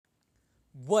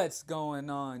What's going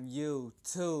on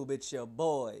YouTube? It's your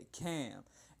boy Cam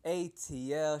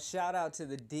ATL. Shout out to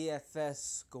the DFS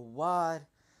squad.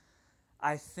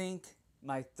 I think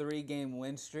my 3-game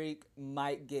win streak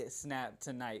might get snapped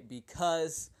tonight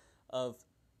because of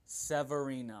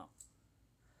Severino.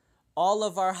 All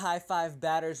of our high five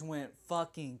batters went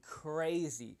fucking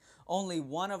crazy. Only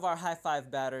one of our high five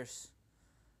batters,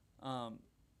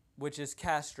 which is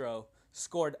Castro,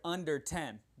 scored under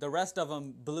 10. The rest of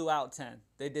them blew out 10.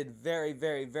 They did very,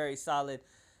 very, very solid.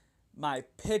 My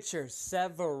pitcher,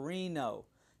 Severino,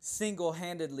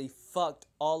 single-handedly fucked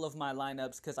all of my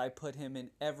lineups because I put him in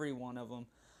every one of them.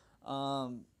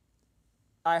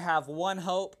 I have one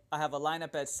hope. I have a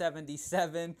lineup at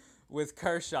 77 with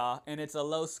Kershaw, and it's a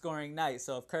low-scoring night.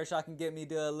 So if Kershaw can get me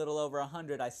to a little over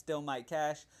 100, I still might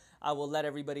cash. I will let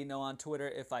everybody know on Twitter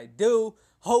if I do.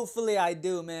 Hopefully I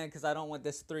do, man, because I don't want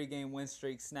this 3-game win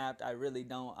streak snapped. I really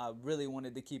don't. I really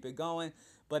wanted to keep it going,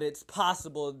 but it's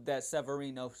possible that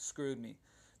Severino screwed me.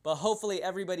 But hopefully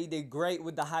everybody did great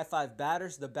with the high five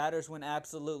batters. The batters went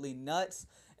absolutely nuts.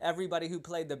 Everybody who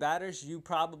played the batters, you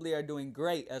probably are doing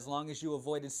great as long as you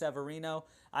avoided Severino.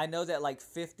 I know that like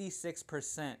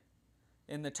 56%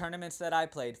 in the tournaments that I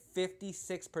played,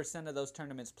 56% of those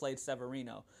tournaments played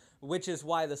Severino, which is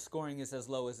why the scoring is as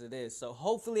low as it is. So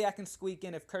hopefully I can squeak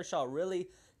in if Kershaw really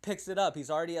picks it up. He's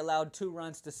already allowed 2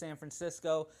 runs to San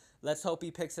Francisco. Let's hope he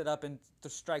picks it up and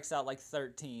strikes out like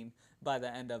 13 by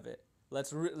the end of it.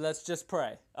 Let's just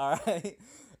pray. All right.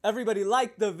 Everybody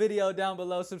like the video down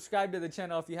below. Subscribe to the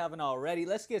channel if you haven't already.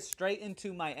 Let's get straight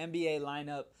into my NBA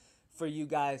lineup for you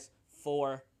guys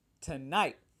for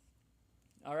tonight.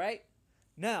 All right.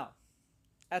 Now,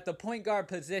 at the point guard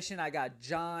position, I got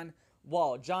John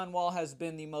Wall. John Wall has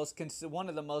been one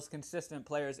of the most consistent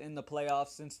players in the playoffs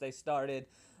since they started.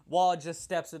 Wall just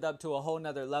steps it up to a whole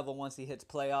nother level once he hits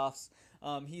playoffs.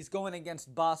 He's going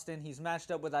against Boston. He's matched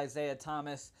up with Isaiah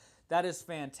Thomas. That is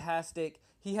fantastic.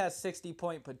 He has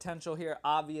 60-point potential here,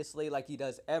 obviously, like he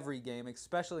does every game,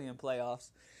 especially in playoffs.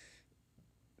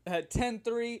 At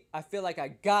 10-3, I feel like I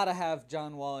gotta have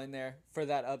John Wall in there for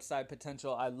that upside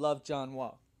potential. I love John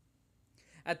Wall.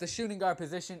 At the shooting guard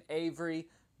position, Avery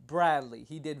Bradley.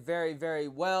 He did very, very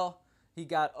well. He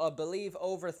got, I believe,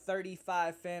 over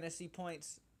 35 fantasy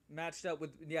points matched up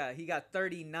with, he got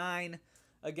 39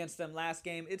 against them last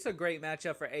game. It's a great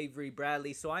matchup for Avery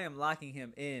Bradley, so I am locking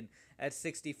him in at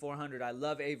 6,400. I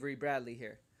love Avery Bradley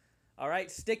here. All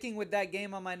right, sticking with that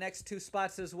game on my next 2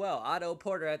 spots as well. Otto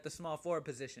Porter at the small forward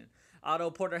position. Otto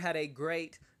Porter had a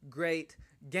great, great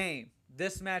game.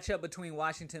 This matchup between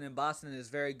Washington and Boston is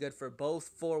very good for both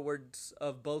forwards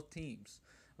of both teams.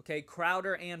 Okay,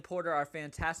 Crowder and Porter are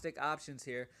fantastic options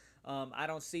here. I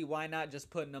don't see why not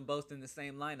just putting them both in the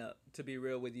same lineup, to be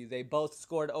real with you. They both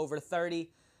scored over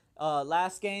 30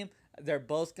 last game. They're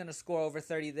both going to score over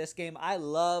 30 this game. I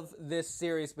love this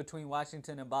series between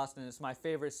Washington and Boston. It's my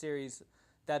favorite series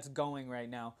that's going right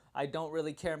now. I don't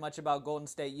really care much about Golden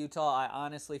State, Utah. I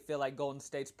honestly feel like Golden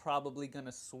State's probably going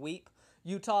to sweep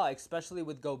Utah, especially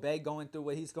with Gobert going through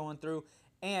what he's going through.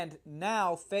 And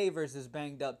now Favors is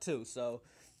banged up too. So,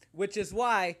 which is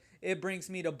why it brings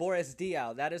me to Boris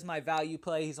Diaw. That is my value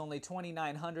play. He's only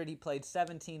 2,900. He played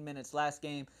 17 minutes last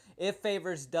game. If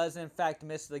Favors does in fact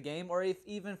miss the game, or if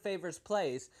even Favors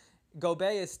plays,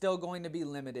 Gobert is still going to be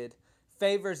limited.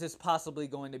 Favors is possibly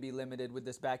going to be limited with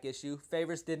this back issue.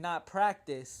 Favors did not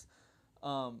practice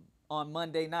on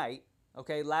Monday night.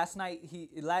 Okay,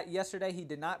 yesterday he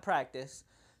did not practice.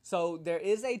 So there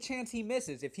is a chance he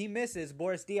misses. If he misses,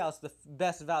 Boris Diaw's the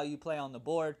best value play on the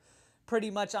board.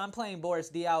 Pretty much I'm playing Boris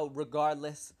Diaw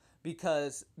regardless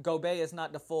because Gobert is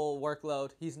not the full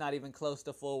workload. He's not even close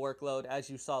to full workload as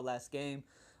you saw last game.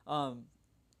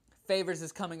 Favors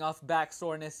is coming off back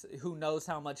soreness. Who knows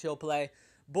how much he'll play.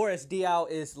 Boris Diaw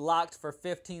is locked for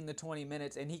 15 to 20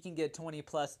 minutes, and he can get 20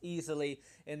 plus easily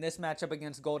in this matchup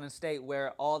against Golden State,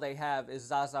 where all they have is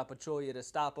Zaza Pachulia to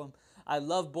stop him. I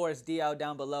love Boris Diaw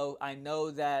down below. I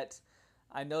know that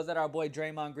our boy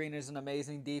Draymond Green is an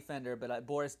amazing defender, but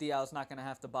Boris Diaw is not going to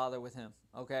have to bother with him,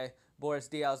 okay? Boris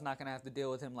Diaw is not going to have to deal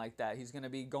with him like that. He's going to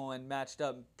be going matched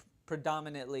up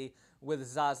predominantly with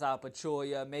Zaza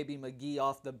Pachulia, maybe McGee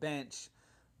off the bench.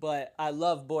 But I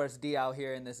love Boris Diaw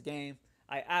here in this game.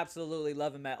 I absolutely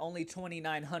love him at only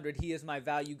 2,900. He is my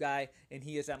value guy, and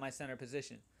he is at my center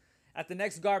position. At the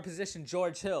next guard position,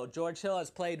 George Hill. George Hill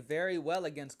has played very well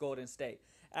against Golden State.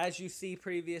 As you see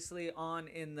previously on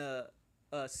in the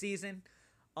season,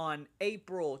 on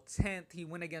April 10th, he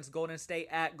went against Golden State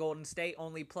at Golden State,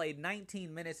 only played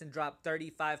 19 minutes and dropped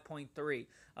 35.3.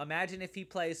 Imagine if he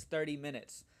plays 30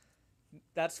 minutes.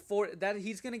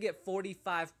 He's gonna get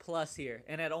 45 plus here,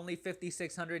 and at only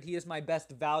 5,600, he is my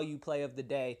best value play of the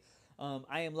day.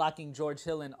 I am locking George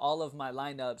Hill in all of my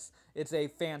lineups. It's a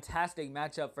fantastic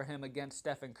matchup for him against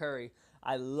Stephen Curry.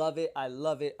 I love it. I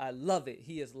love it. I love it.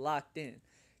 He is locked in.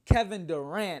 Kevin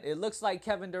Durant. It looks like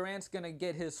Kevin Durant's gonna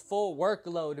get his full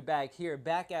workload back here,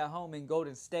 back at home in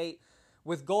Golden State.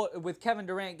 With Kevin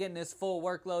Durant getting his full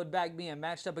workload back, being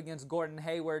matched up against Gordon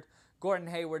Hayward. Gordon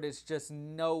Hayward is just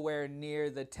nowhere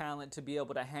near the talent to be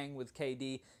able to hang with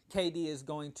KD. KD is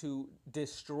going to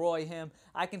destroy him.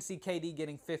 I can see KD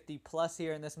getting 50 plus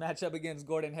here in this matchup against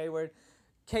Gordon Hayward.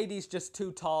 KD's just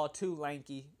too tall, too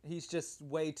lanky. He's just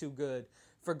way too good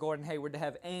for Gordon Hayward to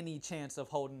have any chance of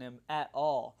holding him at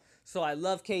all. So I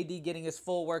love KD getting his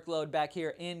full workload back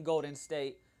here in Golden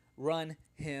State. Run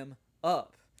him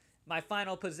up. My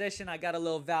final position, I got a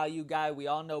little value guy. We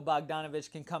all know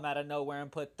Bogdanovich can come out of nowhere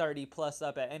and put 30 plus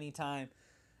up at any time.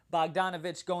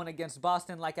 Bogdanovich going against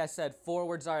Boston. Like I said,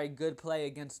 forwards are a good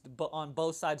play on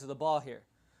both sides of the ball here.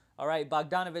 All right,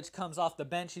 Bogdanovich comes off the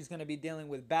bench. He's going to be dealing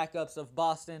with backups of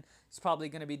Boston. He's probably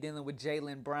going to be dealing with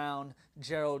Jaylen Brown,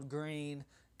 Gerald Green,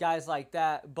 guys like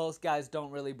that. Both guys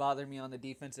don't really bother me on the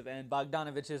defensive end.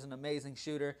 Bogdanovich is an amazing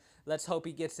shooter. Let's hope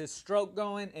he gets his stroke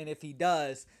going, and if he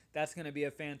does, that's going to be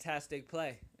a fantastic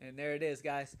play. And there it is,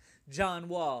 guys. John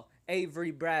Wall,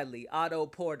 Avery Bradley, Otto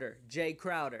Porter, Jay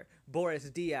Crowder, Boris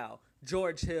Diaw,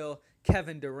 George Hill,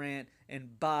 Kevin Durant, and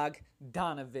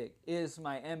Bogdanovich is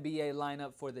my NBA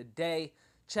lineup for the day.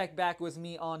 Check back with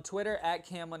me on Twitter at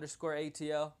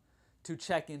Cam_ATO to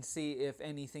check and see if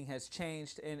anything has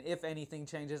changed. And if anything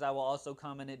changes, I will also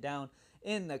comment it down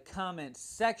in the comment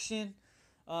section.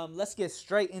 Let's get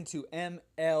straight into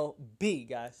MLB,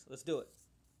 guys. Let's do it.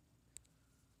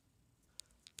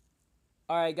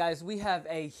 All right, guys, we have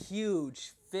a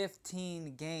huge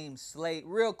 15-game slate.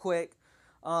 Real quick,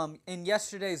 in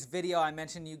yesterday's video, I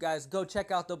mentioned you guys go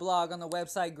check out the blog on the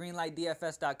website,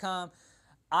 greenlightdfs.com.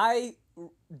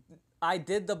 I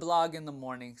did the blog in the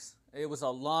mornings. It was a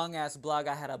long-ass blog.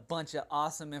 I had a bunch of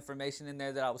awesome information in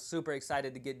there that I was super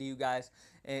excited to get to you guys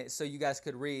so you guys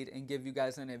could read and give you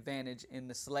guys an advantage in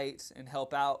the slates and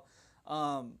help out.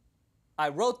 I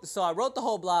wrote the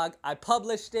whole blog. I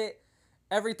published it.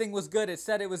 Everything was good. It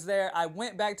said it was there. I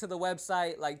went back to the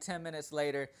website like 10 minutes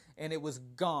later, and it was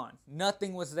gone.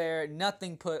 Nothing was there.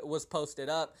 Nothing was posted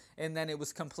up, and then it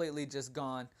was completely just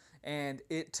gone. And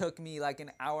it took me like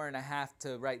an hour and a half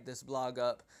to write this blog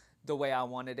up the way I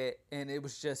wanted it. And it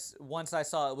was just, once I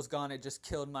saw it was gone, it just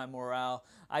killed my morale.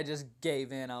 I just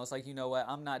gave in. I was like, you know what?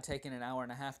 I'm not taking an hour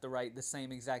and a half to write the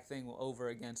same exact thing over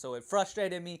again. So it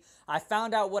frustrated me. I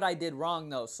found out what I did wrong,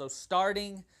 though. So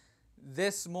starting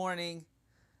this morning,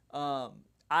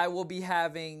 I will be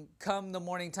having, come the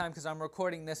morning time, because I'm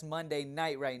recording this Monday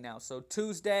night right now. So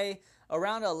Tuesday,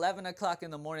 around 11 o'clock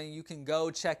in the morning, you can go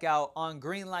check out on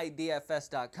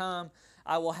greenlightdfs.com.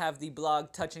 I will have the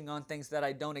blog touching on things that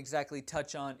I don't exactly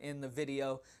touch on in the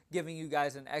video, giving you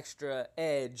guys an extra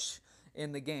edge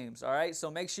in the games. All right,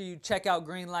 so make sure you check out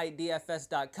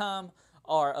greenlightdfs.com,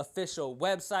 our official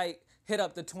website. Hit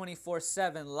up the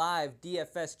 24/7 live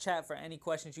DFS chat for any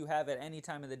questions you have at any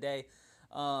time of the day.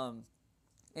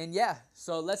 And yeah,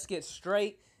 so let's get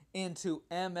straight into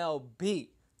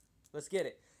MLB. Let's get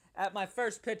it. At my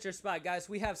first pitcher spot, guys,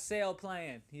 we have Sale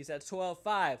playing. He's at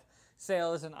 12.5.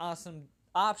 Sale is an awesome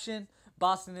option.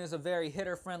 Boston is a very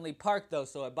hitter-friendly park, though,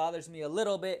 so it bothers me a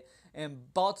little bit.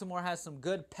 And Baltimore has some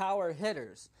good power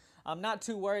hitters. I'm not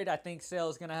too worried. I think Sale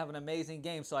is going to have an amazing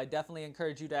game, so I definitely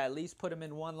encourage you to at least put him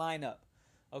in one lineup.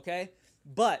 Okay?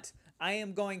 But I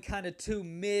am going kind of two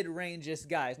mid-range-ish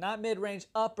guys. Not mid-range,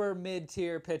 upper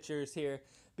mid-tier pitchers here,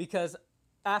 because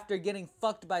after getting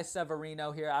fucked by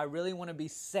Severino here, I really want to be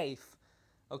safe.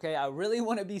 Okay, I really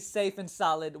want to be safe and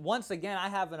solid. Once again, I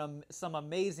have some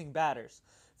amazing batters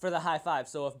for the high five.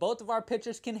 So if both of our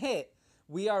pitchers can hit,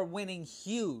 we are winning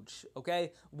huge.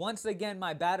 Okay, once again,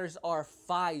 my batters are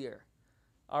fire.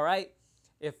 All right,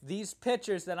 if these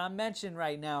pitchers that I'm mentioning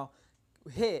right now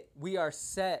hit, we are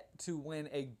set to win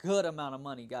a good amount of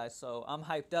money, guys. So I'm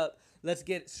hyped up. Let's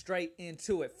get straight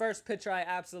into it. First pitcher I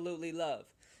absolutely love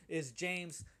is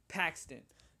James Paxton.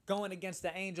 Going against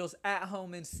the Angels at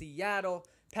home in Seattle.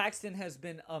 Paxton has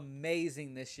been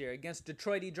amazing this year. Against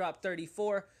Detroit, he dropped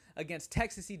 34. Against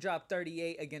Texas, he dropped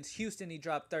 38. Against Houston, he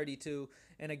dropped 32.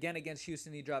 And again, against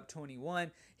Houston, he dropped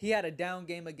 21. He had a down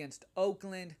game against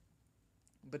Oakland,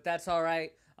 but that's all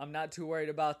right. I'm not too worried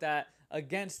about that.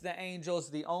 Against the Angels,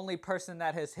 the only person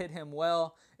that has hit him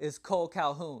well is Cole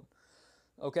Calhoun.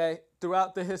 Okay?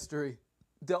 Throughout the history,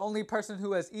 the only person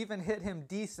who has even hit him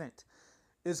decent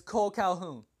is Cole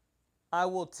Calhoun. I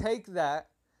will take that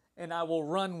and I will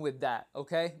run with that,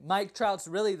 okay? Mike Trout's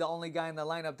really the only guy in the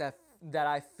lineup that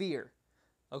I fear,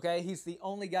 okay? He's the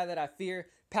only guy that I fear.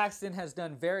 Paxton has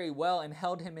done very well and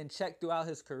held him in check throughout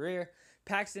his career.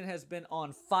 Paxton has been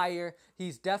on fire.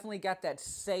 He's definitely got that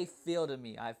safe feel to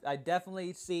me. I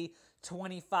definitely see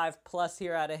 25 plus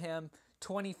here out of him,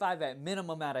 25 at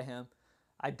minimum out of him.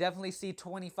 I definitely see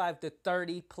 25 to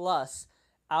 30 plus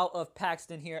out of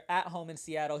Paxton here at home in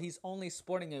Seattle. He's only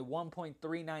sporting a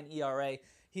 1.39 ERA.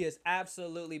 He has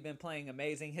absolutely been playing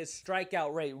amazing. His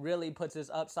strikeout rate really puts his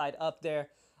upside up there.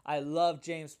 I love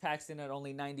James Paxton at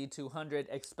only 9,200,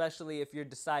 especially if you're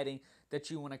deciding that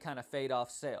you want to kind of fade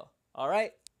off Sale. All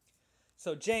right?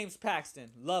 So James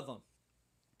Paxton, love him.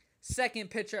 Second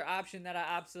pitcher option that I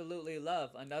absolutely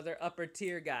love, another upper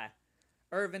tier guy,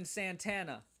 Irvin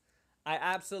Santana. I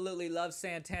absolutely love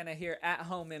Santana here at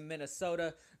home in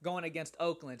Minnesota going against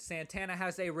Oakland. Santana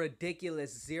has a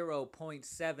ridiculous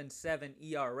 0.77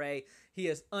 ERA. He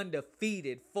is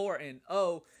undefeated,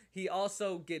 4-0. He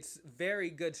also gets very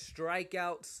good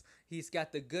strikeouts. He's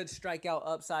got the good strikeout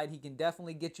upside. He can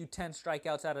definitely get you 10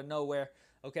 strikeouts out of nowhere,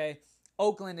 okay?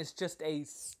 Oakland is just a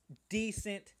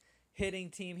decent hitting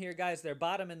team here, guys. They're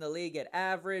bottom in the league at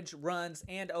average, runs,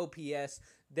 and OPS.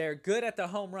 They're good at the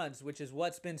home runs, which is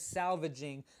what's been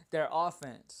salvaging their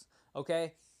offense,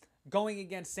 okay? Going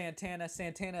against Santana,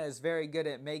 Santana is very good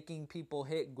at making people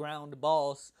hit ground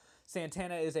balls.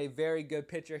 Santana is a very good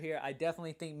pitcher here. I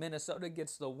definitely think Minnesota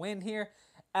gets the win here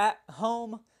at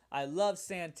home. I love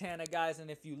Santana, guys, and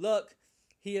if you look,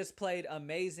 he has played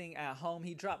amazing at home.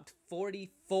 He dropped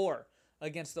 44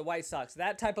 against the White Sox.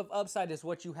 That type of upside is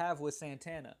what you have with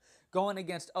Santana. Going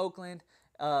against Oakland,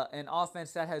 an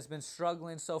offense that has been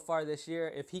struggling so far this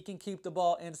year, if he can keep the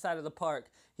ball inside of the park,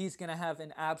 he's going to have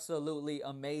an absolutely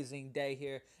amazing day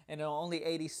here. And at only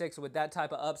 86 with that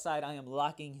type of upside, I am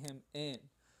locking him in.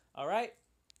 All right?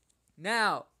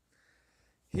 Now,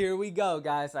 here we go,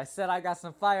 guys. I said I got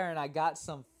some fire, and I got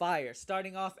some fire.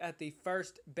 Starting off at the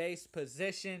first base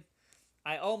position,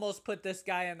 I almost put this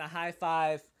guy in the high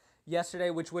five yesterday,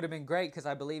 which would have been great because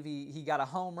I believe he got a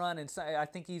home run, and I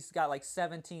think he's got like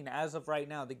 17 as of right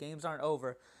now. The games aren't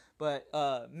over. But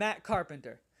Matt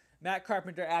Carpenter. Matt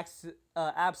Carpenter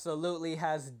absolutely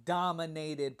has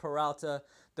dominated Peralta,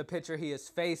 the pitcher he is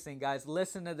facing, guys.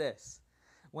 Listen to this.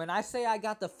 When I say I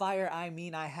got the fire, I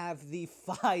mean I have the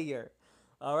fire.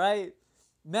 All right?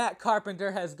 Matt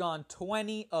Carpenter has gone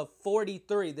 20 of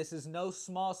 43. This is no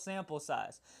small sample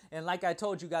size. And like I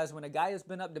told you guys, when a guy has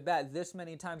been up to bat this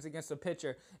many times against a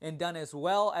pitcher and done as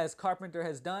well as Carpenter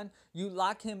has done, you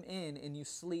lock him in and you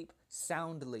sleep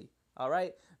soundly. All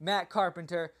right? Matt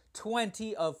Carpenter,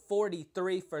 20 of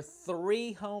 43 for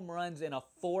 3 home runs and a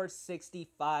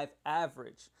 465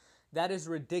 average. That is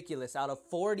ridiculous. Out of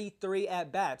 43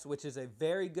 at-bats, which is a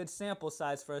very good sample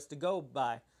size for us to go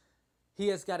by, he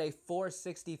has got a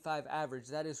 465 average.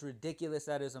 That is ridiculous.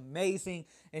 That is amazing.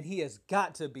 And he has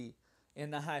got to be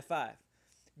in the high five.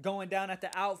 Going down at the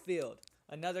outfield,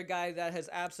 another guy that has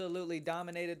absolutely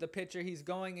dominated the pitcher he's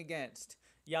going against,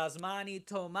 Yasmani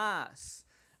Tomas.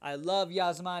 I love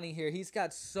Yasmani here. He's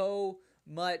got so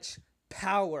much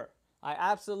power. I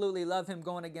absolutely love him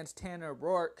going against Tanner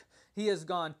Roark. He has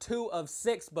gone 2 of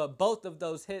 6, but both of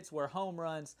those hits were home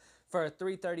runs for a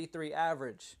 333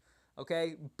 average.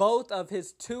 Okay, both of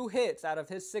his 2 hits out of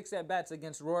his 6 at-bats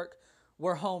against Roark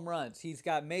were home runs. He's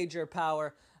got major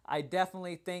power. I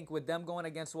definitely think with them going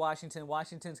against Washington,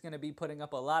 Washington's going to be putting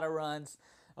up a lot of runs.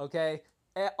 Okay,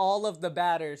 all of the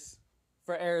batters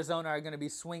for Arizona are going to be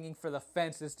swinging for the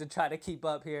fences to try to keep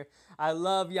up here. I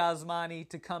love Yasmani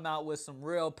to come out with some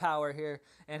real power here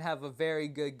and have a very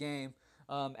good game.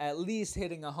 At least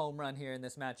hitting a home run here in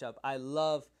this matchup. I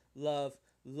love, love,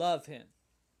 love him.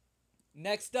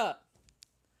 Next up,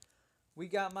 we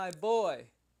got my boy.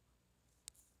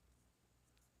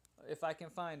 If I can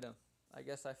find him. I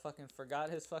guess I fucking forgot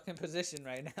his fucking position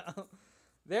right now.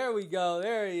 There we go.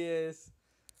 There he is.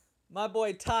 My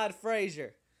boy Todd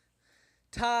Frazier.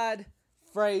 Todd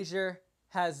Frazier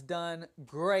has done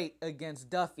great against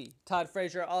Duffy. Todd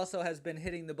Frazier also has been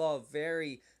hitting the ball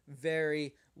very,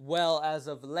 very well as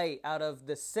of late. Out of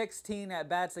the 16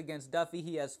 at-bats against Duffy,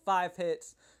 he has 5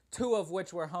 hits, 2 of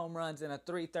which were home runs and a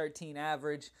 313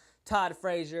 average. Todd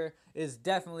Frazier is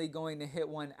definitely going to hit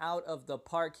one out of the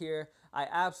park here. I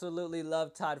absolutely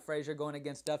love Todd Frazier going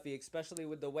against Duffy, especially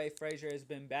with the way Frazier has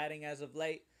been batting as of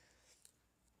late.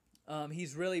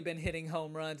 He's really been hitting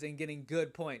home runs and getting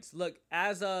good points. Look,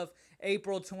 as of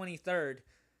April 23rd,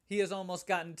 he has almost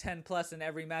gotten 10 plus in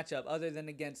every matchup other than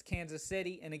against Kansas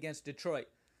City and against Detroit.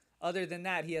 Other than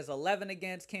that, he has 11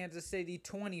 against Kansas City,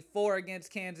 24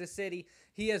 against Kansas City.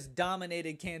 He has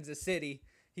dominated Kansas City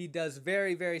He does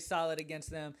very, very solid against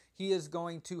them. He is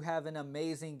going to have an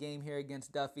amazing game here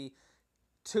against Duffy.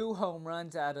 2 home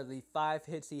runs out of the 5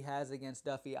 hits he has against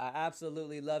Duffy. I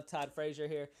absolutely love Todd Frazier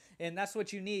here. And that's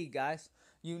what you need, guys.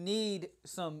 You need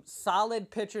some solid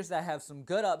pitchers that have some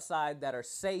good upside that are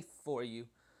safe for you.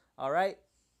 All right?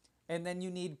 And then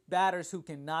you need batters who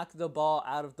can knock the ball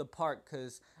out of the park,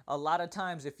 because a lot of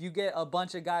times if you get a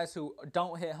bunch of guys who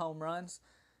don't hit home runs,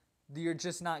 you're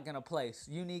just not going to place.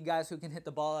 You need guys who can hit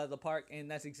the ball out of the park, and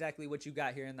that's exactly what you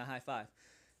got here in the high five.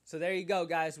 So there you go,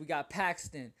 guys. We got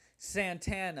Paxton,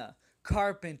 Santana,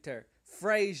 Carpenter,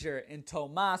 Frazier, and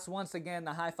Tomas. Once again,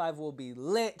 the high five will be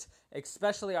lit,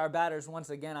 especially our batters. Once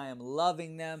again, I am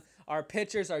loving them. Our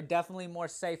pitchers are definitely more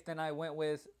safe than I went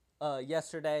with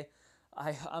yesterday.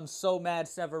 I'm so mad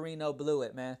Severino blew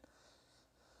it, man.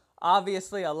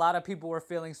 Obviously, a lot of people were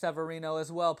feeling Severino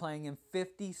as well, playing in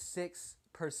 56%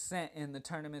 in the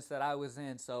tournaments that I was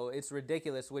in. So it's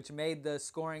ridiculous, which made the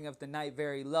scoring of the night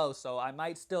very low. So I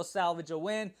might still salvage a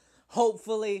win.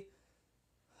 Hopefully.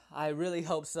 I really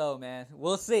hope so, man.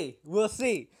 We'll see. We'll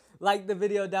see. Like the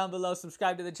video down below.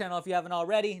 Subscribe to the channel if you haven't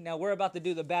already. Now we're about to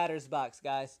do the batter's box,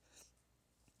 guys.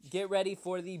 Get ready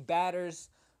for the batter's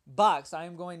box. I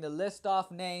am going to list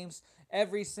off names.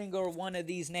 Every single one of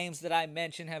these names that I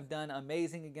mentioned have done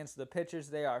amazing against the pitchers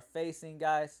they are facing,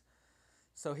 guys.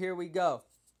 So here we go.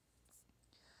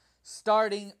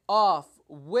 Starting off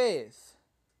with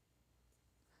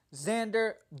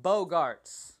Xander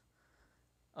Bogaerts,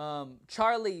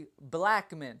 Charlie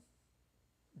Blackmon,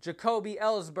 Jacoby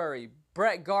Ellsbury,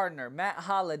 Brett Gardner, Matt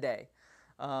Holliday,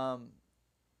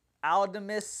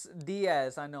 Aldamis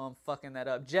Diaz, I know I'm fucking that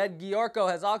up. Jed Giorco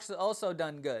has also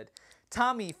done good.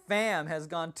 Tommy Pham has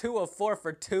gone 2 of 4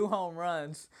 for 2 home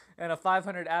runs and a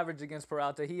 500 average against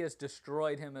Peralta. He has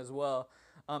destroyed him as well.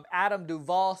 Adam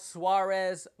Duvall,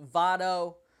 Suarez,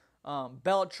 Votto,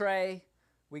 Beltre.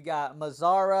 We got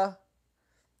Mazzara,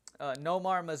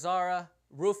 Nomar Mazzara,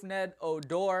 Rougned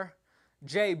Odor,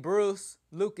 Jay Bruce,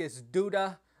 Lucas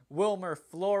Duda, Wilmer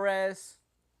Flores,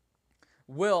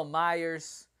 Will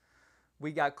Myers.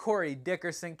 We got Corey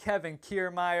Dickerson, Kevin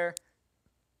Kiermaier,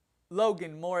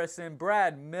 Logan Morrison,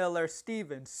 Brad Miller,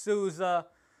 Steven Souza.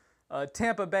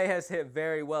 Tampa Bay has hit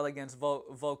very well against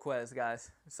Volquez, guys.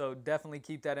 So definitely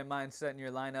keep that in mind setting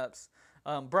your lineups.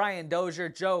 Brian Dozier,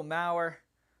 Joe Mauer.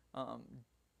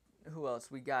 Who else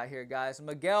we got here, guys?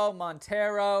 Miguel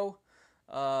Montero.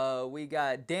 We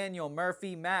got Daniel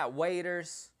Murphy, Matt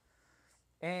Waiters.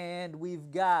 And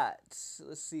we've got,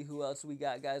 let's see who else we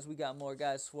got, guys. We got more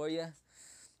guys for you.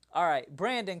 All right,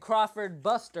 Brandon Crawford,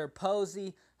 Buster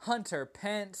Posey, Hunter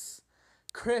Pence,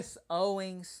 Chris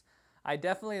Owings. I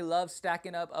definitely love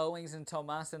stacking up Owings and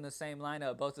Tomas in the same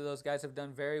lineup. Both of those guys have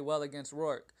done very well against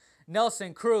Rourke.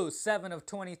 Nelson Cruz, 7 of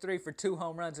 23 for 2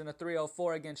 home runs and a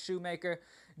 304 against Shoemaker.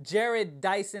 Jared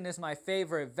Dyson is my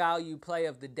favorite value play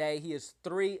of the day. He is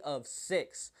 3 of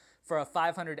 6 for a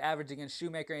 500 average against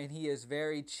Shoemaker, and he is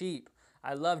very cheap.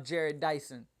 I love Jared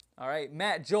Dyson. All right,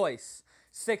 Matt Joyce,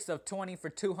 6 of 20 for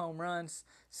 2 home runs.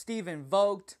 Stephen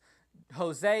Vogt.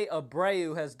 Jose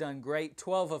Abreu has done great,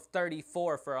 12 of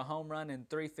 34 for a home run and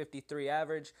 353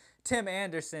 average. Tim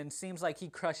Anderson seems like he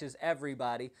crushes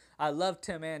everybody. I love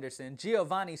Tim Anderson.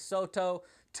 Giovanni Soto,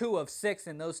 2 of 6,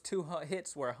 and those 2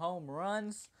 hits were home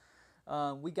runs.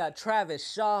 We got Travis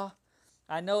Shaw.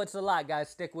 I know it's a lot, guys.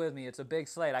 Stick with me. It's a big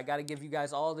slate. I got to give you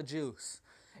guys all the juice.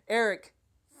 Eric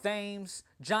Thames,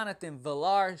 Jonathan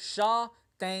Villar, Shaw,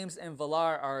 Thames, and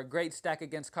Villar are a great stack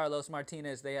against Carlos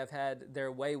Martinez. They have had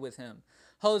their way with him.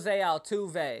 Jose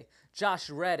Altuve, Josh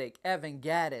Reddick, Evan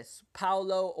Gattis,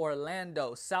 Paulo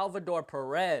Orlando, Salvador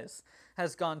Perez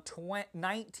has gone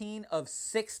 19 of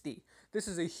 60. This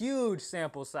is a huge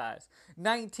sample size.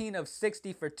 19 of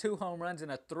 60 for 2 home runs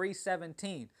and a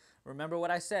 317. Remember what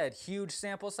I said, huge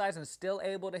sample size and still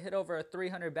able to hit over a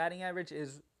 300 batting average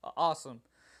is awesome.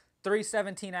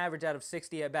 317 average out of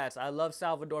 60 at-bats. I love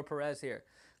Salvador Perez here.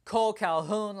 Cole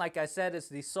Calhoun, like I said, is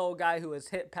the sole guy who has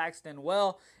hit Paxton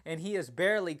well, and he has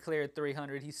barely cleared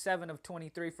 300. He's 7 of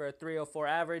 23 for a 304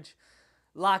 average.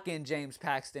 Lock in James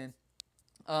Paxton.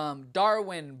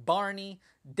 Darwin Barney,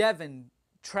 Devin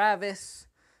Travis,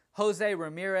 Jose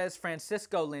Ramirez,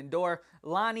 Francisco Lindor,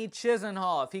 Lonnie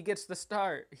Chisenhall. If he gets the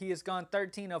start, he has gone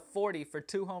 13 of 40 for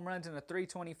 2 home runs and a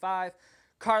 325.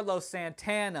 Carlos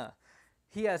Santana.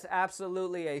 He has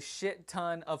absolutely a shit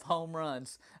ton of home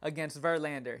runs against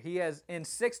Verlander. He has, in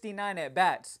 69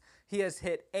 at-bats, he has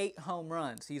hit 8 home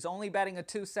runs. He's only batting a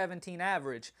 217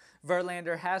 average.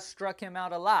 Verlander has struck him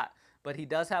out a lot, but he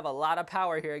does have a lot of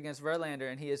power here against Verlander,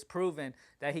 and he has proven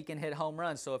that he can hit home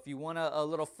runs. So if you want a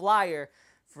little flyer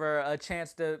for a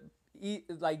chance to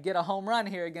like get a home run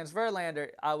here against Verlander,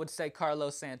 I would say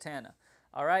Carlos Santana.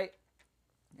 All right,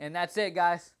 and that's it,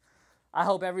 guys. I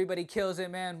hope everybody kills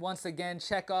it, man. Once again,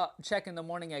 check in the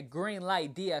morning at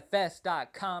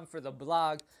greenlightdfs.com for the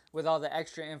blog with all the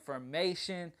extra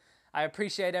information. I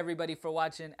appreciate everybody for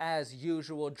watching as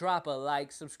usual. Drop a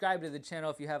like, subscribe to the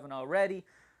channel if you haven't already.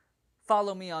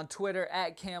 Follow me on Twitter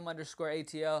at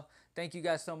Cam_ATL. Thank you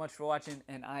guys so much for watching,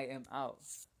 and I am out.